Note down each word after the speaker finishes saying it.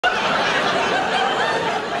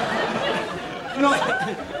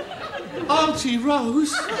Auntie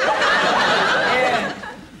Rose? Yeah.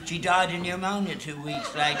 She died of pneumonia 2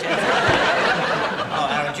 weeks later. Oh,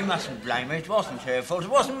 Harold, you mustn't blame her. It wasn't her fault. It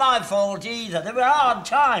wasn't my fault either. There were hard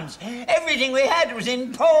times. Everything we had was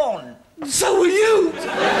in pawn. So were you! That's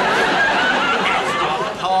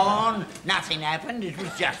not pawn. Nothing happened. It was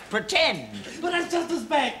just pretend. But that's just as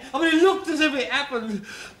bad. I mean, it looked as if it happened.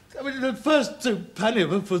 I mean, the first 2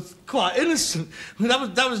 pennyworth was quite innocent. I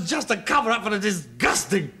mean, that was just a cover-up for the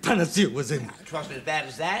disgusting penance you was in. It wasn't as bad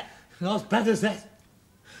as that. Not as bad as that.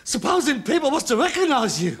 Supposing people was to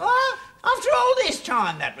recognise you. What? After all this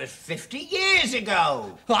time, that was 50 years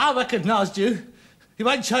ago. Well, I recognised you. You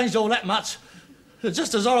ain't changed all that much. You're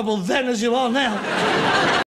just as horrible then as you are now.